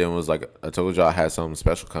quoted it and was like, "I told y'all I had something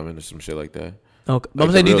special coming or some shit like that." Okay, but I'm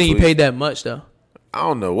Like saying, do the you think he real paid that much though? I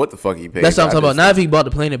don't know what the fuck he paid. That's what I'm I talking about. just- Not if he bought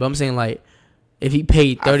the planet, but I'm saying like if he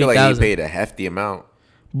paid I feel like 30,000. he paid a hefty amount.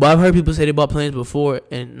 But I've heard people say they bought planes before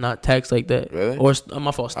and not taxed like that. Really? Or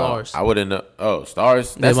my fault, stars. I wouldn't know. Oh,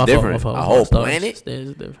 stars. Yeah, That's my fault, different. my fault, A my whole fault. Stars. planet. Stars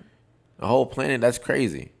is different. A whole planet. That's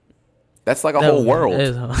crazy. That's like a whole world.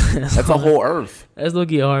 That's That's a whole Earth. That's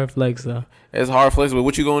looking a hard flex though. It's hard flexible.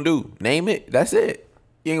 What you gonna do? Name it. That's it.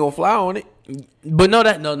 You ain't gonna fly on it. But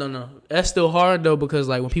no. That's still hard though, because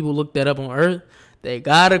like when people look that up on Earth, they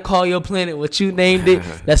gotta call your planet what you named it.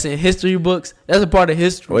 That's in history books. That's a part of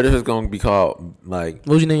history. What if it's gonna be called like? What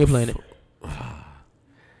would you name your planet? I'm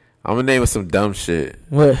gonna name it some dumb shit.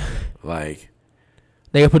 What? Like.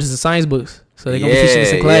 They gotta put this in science books, so they gonna be teaching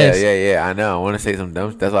this in class. Yeah. I know. I want to say some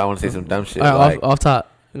dumb. That's why I want to say some dumb shit. All right, like, off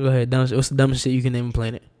top. Go ahead. Dumb shit. What's the dumbest shit you can name a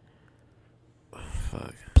planet?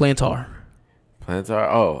 fuck. Plantar.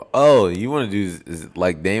 Plantar. Oh. You want to do is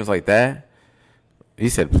like names like that? He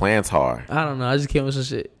said Plantar. I don't know. I just came with some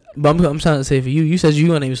shit. But I'm trying to say for you. You said you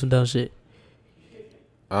gonna name some dumb shit.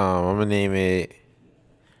 I'm gonna name it.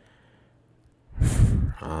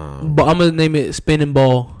 But I'm gonna name it spinning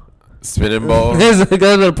ball. Spinning ball. That's what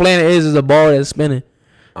the planet is a ball that's spinning.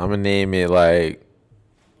 I'm gonna name it like.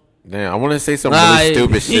 Damn, I want to say some really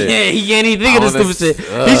stupid shit. Yeah, he can't even think of the stupid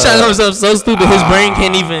shit. Uh, He's trying to make himself so stupid. His brain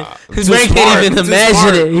can't even. His brain can't even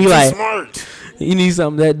imagine it. He like. Smart. He needs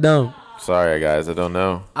something that dumb. Sorry, guys. I don't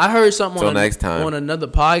know. I heard something Till on, next time. on another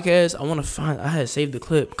podcast. I want to find. I had saved the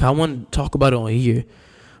clip because I want to talk about it on here,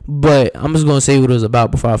 but I'm just gonna say what it was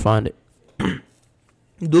about before I find it.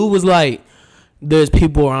 Dude was like, "There's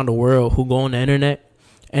people around the world who go on the internet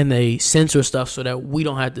and they censor stuff so that we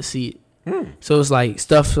don't have to see it. So it's like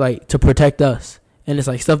stuff like to protect us, and it's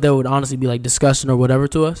like stuff that would honestly be like disgusting or whatever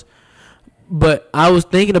to us." But I was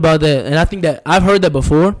thinking about that, and I think that I've heard that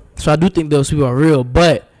before, so I do think those people are real,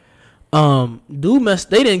 but. They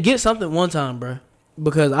didn't get something one time, bro,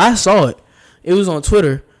 because I saw it. It was on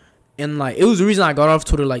Twitter, and like it was the reason I got off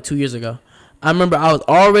Twitter like 2 years ago. I remember I was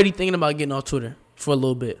already thinking about getting off Twitter for a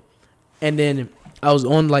little bit, and then I was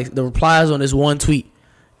on like the replies on this one tweet,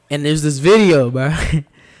 and there's this video, bro,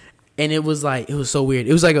 and it was so weird.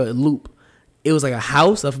 It was like a loop. It was like a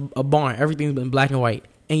house, a barn, everything's been black and white,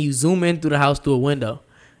 and you zoom in through the house through a window,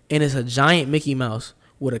 and it's a giant Mickey Mouse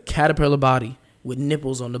with a caterpillar body. With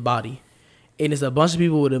nipples on the body, and it's a bunch of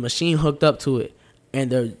people with a machine hooked up to it,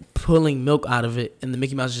 and they're pulling milk out of it, and the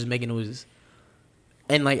Mickey Mouse is just making noises.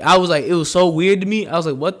 And like I was like, it was so weird to me. I was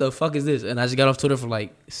like, what the fuck is this? And I just got off Twitter for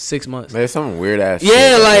like 6 months. There's some weird ass.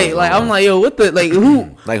 Yeah, shit like I'm like, yo, what the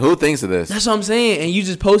who? Like who thinks of this? That's what I'm saying. And you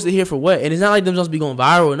just post it here for what? And it's not like them just be going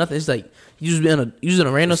viral or nothing. It's like you just be in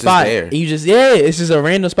a random It's just spot, there. and you just it's just a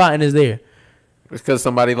random spot and it's there. It's because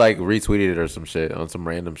somebody like retweeted it or some shit on some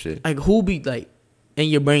random shit. Like who be like in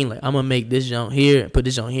your brain like I'm gonna make this jump here and put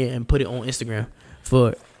this on here and put it on Instagram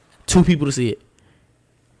for 2 people to see it.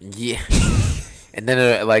 Yeah. And then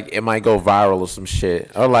it might go viral or some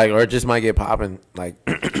shit, or it just might get popping, like,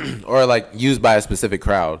 or like used by a specific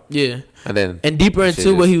crowd. Yeah. And deeper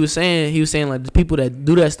into what he was saying like the people that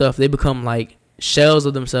do that stuff, they become like shells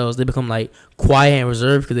of themselves. They become like quiet and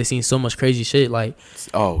reserved because they seen so much crazy shit. Like,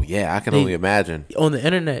 oh yeah, I can only imagine on the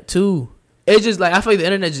internet too. It's just like I feel like the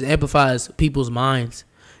internet just amplifies people's minds,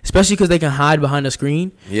 especially because they can hide behind a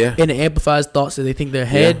screen. Yeah. And it amplifies thoughts that they think their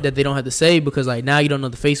head that they don't have to say because like now you don't know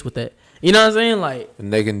the face with that. You know what I'm saying? Like,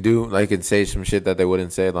 and they can say some shit that they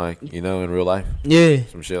wouldn't say, like, you know, in real life. Yeah.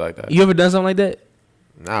 Some shit like that. You ever done something like that?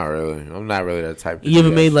 Not really. I'm not really that type. You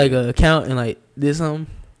ever made like an account and like did something?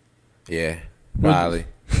 Yeah, probably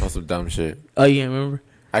on some dumb shit. Oh, you can't remember?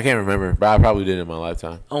 I can't remember, but I probably did it in my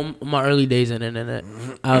lifetime. On my early days on the internet,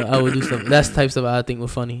 I would do stuff. That's the type of stuff I think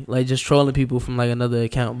was funny, like just trolling people from like another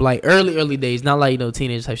account, but like early days, not like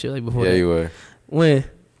teenage type shit like before. Yeah, that. you were. When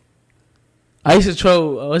I used to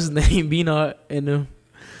troll, what's his name, Beanard, and them.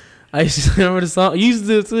 I used to remember the song. You used to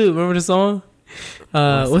do it too. Remember the song?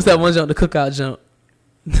 What's that one jump? The cookout jump.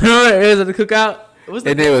 Remember it was at the cookout.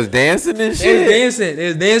 And they was dancing and shit. They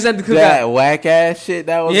was dancing at the cookout. That whack ass shit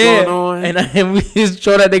that was going on. And we just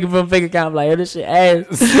troll that nigga from fake account. Like, yo, this shit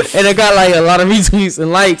ass. And it got like a lot of retweets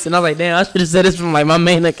and likes. And I was like, damn, I should have said this from like my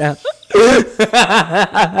main account.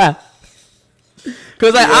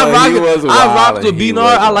 Cause like I rocked with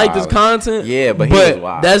Beanard. I like this content. Yeah, but he was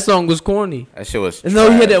wild. That song was corny. That shit was. And no,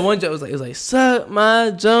 he had that one jump. It was like suck my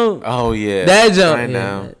jump. Oh yeah, that jump. Right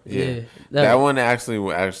now, yeah. That one actually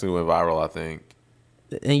went viral. I think.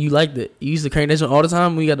 And you liked it. You used to crank that shit all the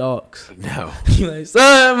time when you got the aux. No. You like,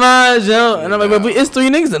 son, my jump. And I'm like, bro, it's 3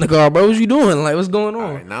 niggas in the car, bro. What you doing? Like, what's going on?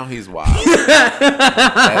 All right, now he's wild.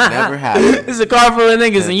 That never happened. It's a car full of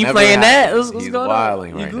niggas, and you playing that? What's he's going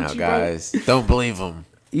wilding on? right now, Gucci, guys. Don't believe him.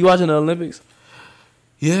 You watching the Olympics?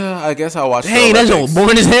 Yeah, I guess I'll watch. Hey, that's all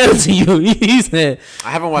boring as hell to you. He said,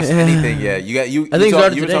 I haven't watched anything yet. You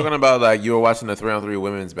were talking about like you were watching the 3-on-3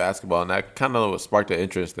 women's basketball, and that kind of sparked an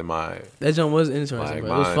interest in my. That jump was interesting. Like,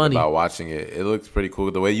 Bro. It was funny about watching it. It looks pretty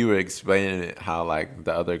cool. The way you were explaining it, how like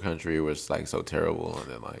the other country was like so terrible,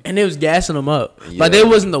 and then like. And it was gassing them up. Yeah. Like they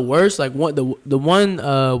wasn't the worst. Like the one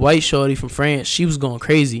white shorty from France, she was going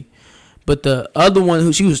crazy, but the other one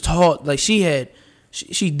who she was taught, like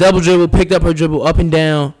she double dribble, picked up her dribble up and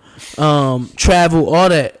down. Travel, all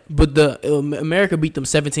that, but the America beat them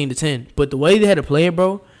 17-10. But the way they had to play it,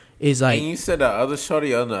 bro, is like. And you said the other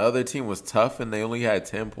shorty on the other team was tough, and they only had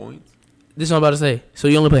 10 points. This is what I'm about to say. So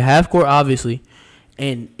you only play half court, obviously,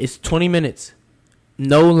 and it's 20 minutes.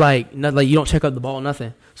 No, not like you don't check out the ball,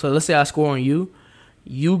 nothing. So let's say I score on you,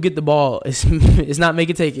 you get the ball. It's not make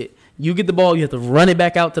it take it. You get the ball, you have to run it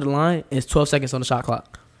back out to the line, and it's 12 seconds on the shot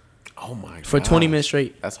clock. Oh my god! For 20 minutes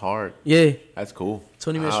straight. That's hard. Yeah. That's cool.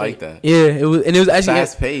 20 minutes I straight. like that. Yeah, it was actually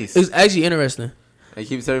fast paced. It was actually interesting. It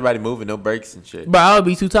keeps everybody moving, no breaks and shit. Bro, I would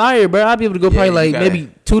be too tired, bro. I'd be able to go probably like maybe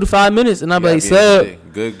 2 to 5 minutes, and I'd be like, sub.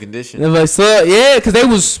 Good condition. And like, sub, yeah, because they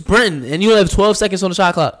was sprinting, and you only have 12 seconds on the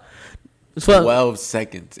shot clock. 12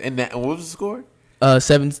 seconds. And what was the score?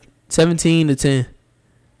 17-10.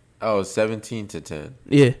 Oh, 17-10.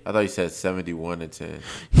 Yeah. I thought you said 71-10.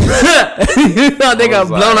 You thought they got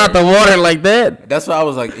blown out the water like that? That's why I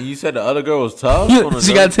was like, you said the other girl was tough?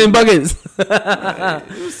 She got 10 buckets. It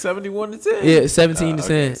was 71-10. Yeah,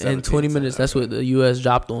 17-10 in 20 minutes. That's what the U.S.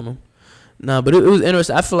 dropped on them. Nah, but it was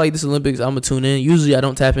interesting. I feel like this Olympics, I'm going to tune in. Usually I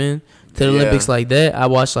don't tap in to the Olympics like that. I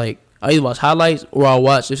either watch highlights or I'll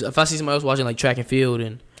watch. If I see somebody else watching like track and field,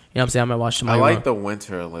 and you know what I'm saying, I might watch somebody. I like run. the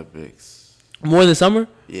Winter Olympics. More than summer?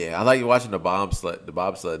 Yeah, I like watching the bobsled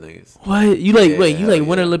niggas. What? You like, Yeah,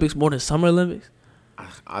 Winter Olympics more than Summer Olympics?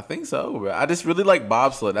 I think so, bro. I just really like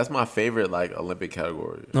bobsled. That's my favorite like Olympic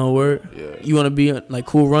category. No word? Yeah. You want to be like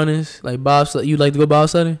cool runners? Like bobsled? You like to go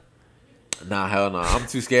bobsledding? Nah, hell no. I'm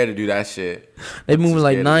too scared to do that shit. They moving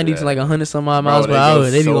like 90 to like 100 some odd miles per hour.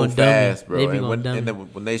 They be going fast, dumb. bro. They be going dumb. And then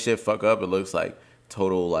when they shit fuck up, it looks like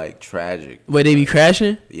total like tragic. Wait, they be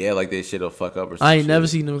crashing? Yeah, like they shit'll fuck up or something. I ain't never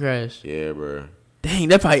seen them crash. Yeah, bro. Dang,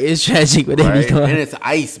 that probably is tragic, but they Right? be going. And it's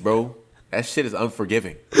ice, bro. That shit is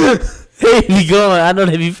unforgiving. They be going. I know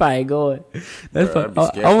they be fine going. That's Bro, I'd be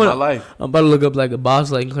scared for my life. I'm about to look up like a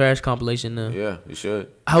bobsled crash compilation now. Yeah, you should.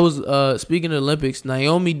 I was speaking of Olympics.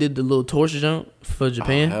 Naomi did the little torch jump for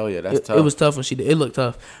Japan. Oh, hell yeah, that's tough. It was tough when she did. It looked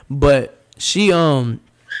tough, but she was on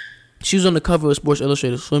the cover of Sports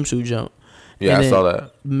Illustrated swimsuit jump. Yeah, I saw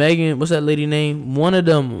that. Megan, what's that lady name? One of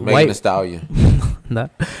them Megan Thee Stallion. Nah,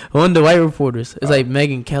 one of the white reporters. It's like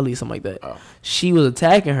Megan Kelly, something like that. Oh. She was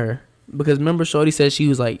attacking her because remember, Shorty said she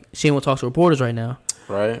was like she didn't want to talk to reporters right now.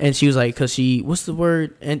 Right. And she was like, cause she, what's the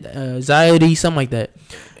word? Anxiety, something like that.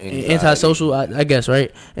 Antisocial, I guess,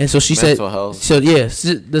 right? And so she Mental said, health. so yeah,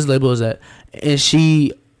 this label is that, and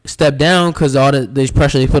she stepped down because all the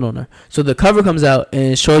pressure they put on her. So the cover comes out,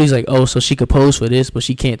 and Shorty's like, oh, so she could pose for this, but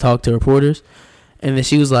she can't talk to reporters. And then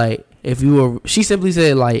she was like, she simply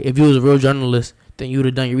said like, if you was a real journalist, then you would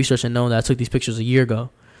have done your research and known that I took these pictures a year ago,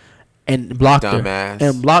 and blocked her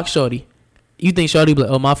and blocked Shorty. You think Shorty be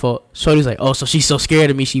like, oh, my fault. Shorty's like, oh, so she's so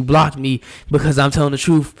scared of me, she blocked me because I'm telling the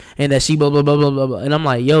truth and that she blah, blah, blah, blah, blah, blah. And I'm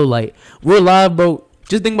like, yo, like, we're live, bro.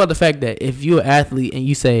 Just think about the fact that if you're an athlete and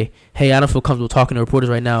you say, hey, I don't feel comfortable talking to reporters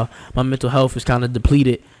right now, my mental health is kind of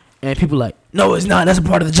depleted, and people like, no, it's not. That's a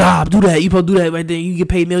part of the job. Do that. You supposed to do that right there. You get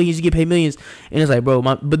paid millions. You get paid millions. And it's like, bro,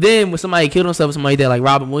 but then when somebody killed themselves, somebody that like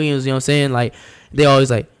Robin Williams, you know what I'm saying? Like, they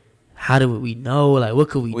always like, how do we know? Like, what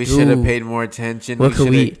could we do? We should have paid more attention. What could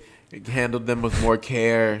we handled them with more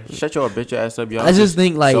care? Shut your bitch ass up, y'all. I just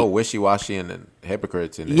think like so wishy-washy and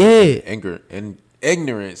hypocrites and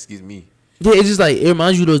ignorant, excuse me. Yeah, it's just like it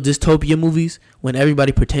reminds you of those dystopia movies when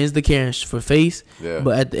everybody pretends to care for face,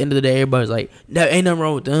 but at the end of the day, everybody's like, "No, ain't nothing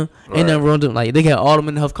wrong with them. Ain't nothing wrong with them." Like they got all the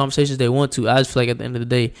mental health conversations they want to. I just feel like at the end of the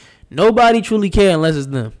day, nobody truly care unless it's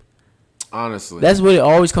them. Honestly, that's what it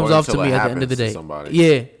always comes off to me at the end of the day.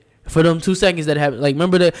 Yeah, for them 2 seconds that happened. Like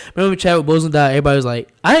remember Chadwick Boseman died. Everybody was like,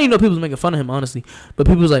 I didn't even know people was making fun of him honestly, but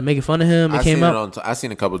people was like making fun of him. It came out. I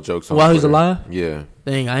seen a couple jokes on while Twitter. he's alive. Yeah,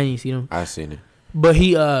 dang, I ain't seen him. I seen it. But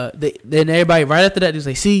he, then everybody right after that, they was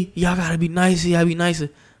like, see, y'all gotta be nice, y'all be nicer.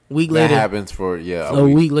 Week later. That happens for, a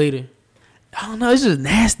week later. I don't know. It's just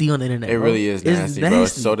nasty on the internet. It bro. really is It's nasty, bro.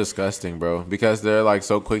 It's so disgusting, bro. Because they're like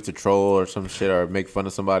so quick to troll or some shit or make fun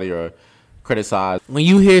of somebody or criticize. When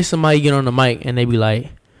you hear somebody get on the mic and they be like,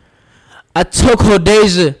 I took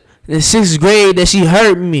Hodeja in 6th grade that she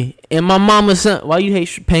hurt me. And my mama said, why you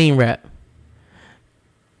hate pain rap?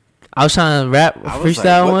 I was trying to rap a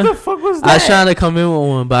freestyle like, one. What the fuck was that? I was trying to come in with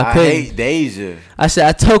one, but I couldn't. hate Deja. I said,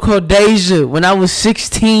 I took Hodeja when I was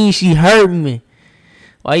 16. She hurt me.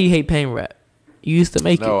 Why you hate pain rap? You used to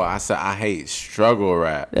make it. No, I said I hate struggle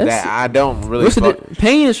rap. That's That I don't really. What's the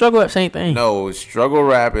pain and struggle rap? Same thing. No, struggle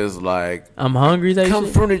rap is like I'm hungry. That come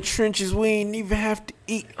shit? from the trenches. We ain't even have to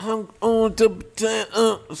eat. Hung on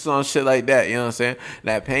to some shit like that. You know what I'm saying?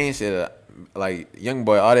 That pain shit. Like young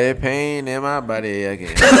boy, all that pain in my body. I can't.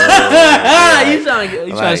 You trying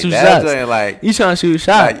to shoot shots? Like You trying to shoot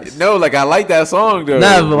shots? like, no, like I like that song though.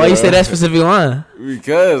 Nah, but why you say that specific line?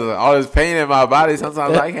 Because all this pain in my body,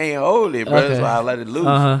 sometimes I can't hold it, bro. Okay. That's why I let it loose.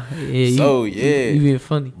 Yeah. So You yeah, being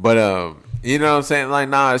funny. but you know what I'm saying? Like,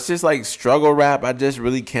 nah, it's just like struggle rap. I just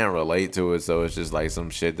really can't relate to it, so it's just like some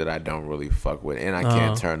shit that I don't really fuck with, and I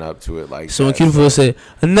can't turn up to it like. So when that. Cutie said,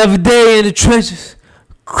 "Another day in the trenches,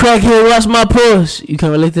 crackhead watch my push," you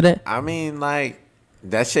can relate to that? I mean, like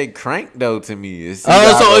that shit crank though to me. It's Oh,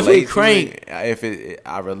 either so I if it relate to crank- if it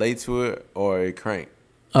I relate to it or it crank.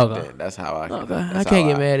 Okay. Then that's how I. Okay. That's I can't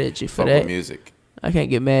how get mad at you for fuck that. with music. I can't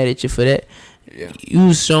get mad at you for that. Yeah. You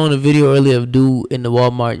was showing a video earlier of dude in the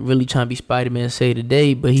Walmart really trying to be Spider-Man say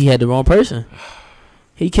today, but he had the wrong person.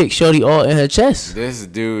 He kicked Shorty all in her chest. This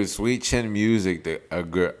dude, Sweet Chin Music, a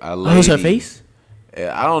lady. Oh, it was her face?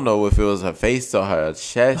 I don't know if it was her face or her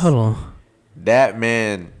chest. Hold on. That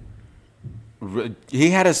man,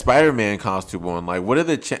 he had a Spider-Man costume on. Like, what are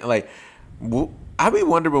the I be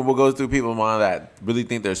wondering what goes through people's mind that really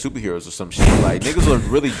think they're superheroes or some shit. Like, niggas will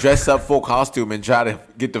really dress up full costume and try to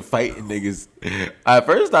get to fighting niggas. At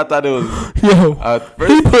first, I thought it was. Yo,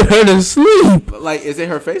 he put her to sleep. Like, is it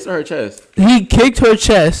her face or her chest? He kicked her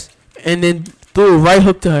chest and then threw a right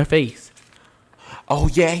hook to her face. Oh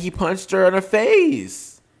yeah, he punched her in the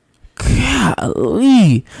face.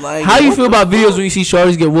 Golly. Like, how you what feel the about videos fuck? when you see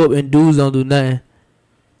shorties get whooped and dudes don't do nothing?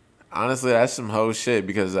 Honestly, that's some whole shit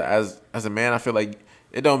because as a man, I feel like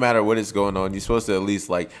it don't matter what is going on. You're supposed to at least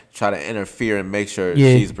like try to interfere and make sure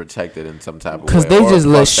she's protected in some type of way. Because they or just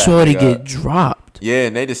let fuck that shorty nigga get up. dropped. Yeah,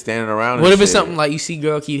 and they just standing around. What and if it's shit. something like you see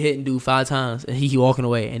girl keep hitting dude 5 times and he keep walking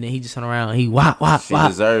away and then he just turn around and he wop She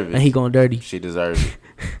deserve it. and he going dirty. She deserves it.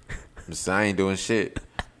 I ain't doing shit.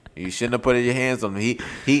 You shouldn't have put your hands on him.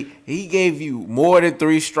 He gave you more than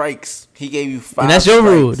 3 strikes. He gave you 5. And that's your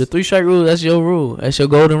strikes. rule. The 3 strike rule. That's your rule. That's your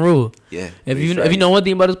golden rule. Yeah. If 3 you strikes. know one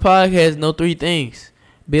thing about this podcast, no 3 things.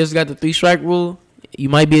 Bill's got the 3 strike rule. You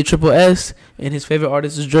might be a triple S, and his favorite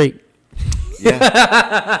artist is Drake.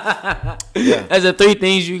 Yeah. Yeah. That's the 3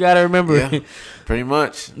 things you gotta remember. Yeah. Pretty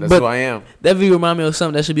much. That's But who I am. that video remind me of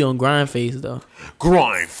something that should be on Grind Face though.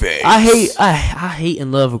 Grind face. I hate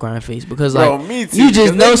and love Grind Face because Bro, like me too, you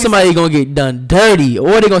just because know they be somebody gonna get done dirty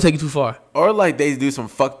or they gonna take it too far. Or like they do some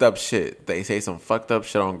fucked up shit. They say some fucked up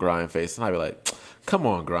shit on Grind Face, and I be like, "Come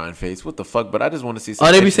on, Grind Face, what the fuck?" But I just want to see. Some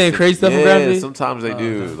Oh, they be saying crazy stuff on Grind Face? Sometimes they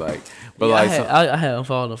do. Okay. Like, but Yeah, like, I had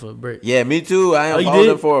unfollowed them for a break. yeah, me too. I Oh, you unfollowed did?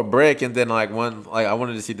 them for a break, and then like I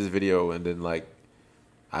wanted to see this video, and then like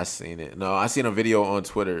I seen it. No, I seen a video on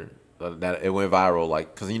Twitter that it went viral.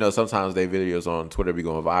 Like, cause you know sometimes they videos on Twitter be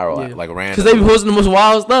going viral, like random. Because they be posting the most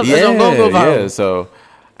wild stuff. yeah, They don't go viral. yeah. So,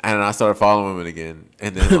 and I started following him again,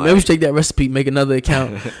 and then Maybe we like, should take that recipe, make another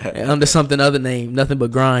account under something other name, nothing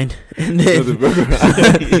but grind. And then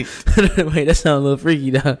wait, that sounds a little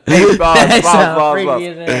freaky though. Hey, That sound freaky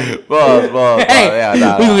as hell. Boss. Hey, Yeah,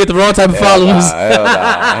 nah, we gonna get the wrong type of followers. Hell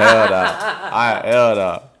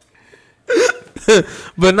nah.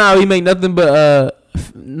 But nah, we make nothing but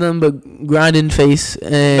grinding face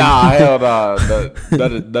and Nah, hell nah.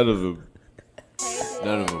 None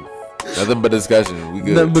of them. Nothing but discussion. We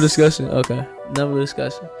good. nothing but discussion. Okay, nothing but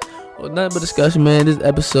discussion. Well, nothing but discussion, man. This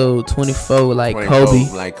episode 24, like Kobe.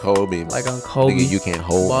 Like Kobe. Like I'm Kobe. Nigga, you can't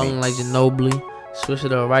hold Balling me. like Ginobili. Switch to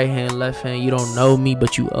the right hand, left hand. You don't know me,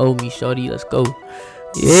 but you owe me, shorty. Let's go.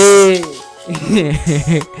 Yeah.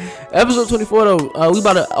 Episode 24 though. We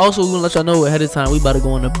about to also gonna let y'all know ahead of time. We about to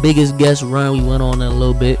go on the biggest guest run we went on in a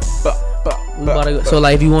little bit. We about to go, so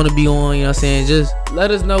like if you want to be on, you know what I'm saying, just let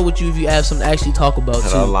us know what if you have something to actually talk about too.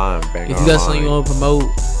 If you got something you want to promote,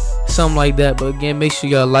 something like that. But again, make sure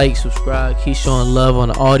y'all like, subscribe, keep showing love on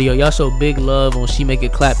the audio. Y'all show big love on She Make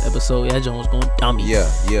It Clap episode. Y'all Jones going dummy.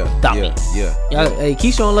 Dummy. Y'all, hey,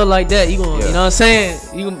 keep showing love like that. You gonna, you know what I'm saying?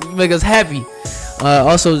 You gonna make us happy.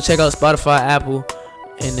 Also check out Spotify, Apple,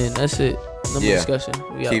 and then that's it. No more Yeah. discussion.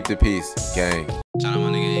 We out. Keep the peace, gang. Shout out my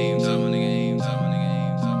nigga Ames, shout out my nigga Ames, shout out my nigga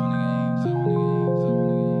Ames, shout out my nigga Ames, shout out my nigga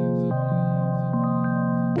Ames, shout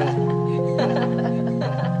out my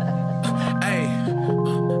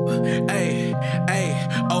nigga Ames. Hey,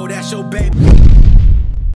 oh, that's your baby.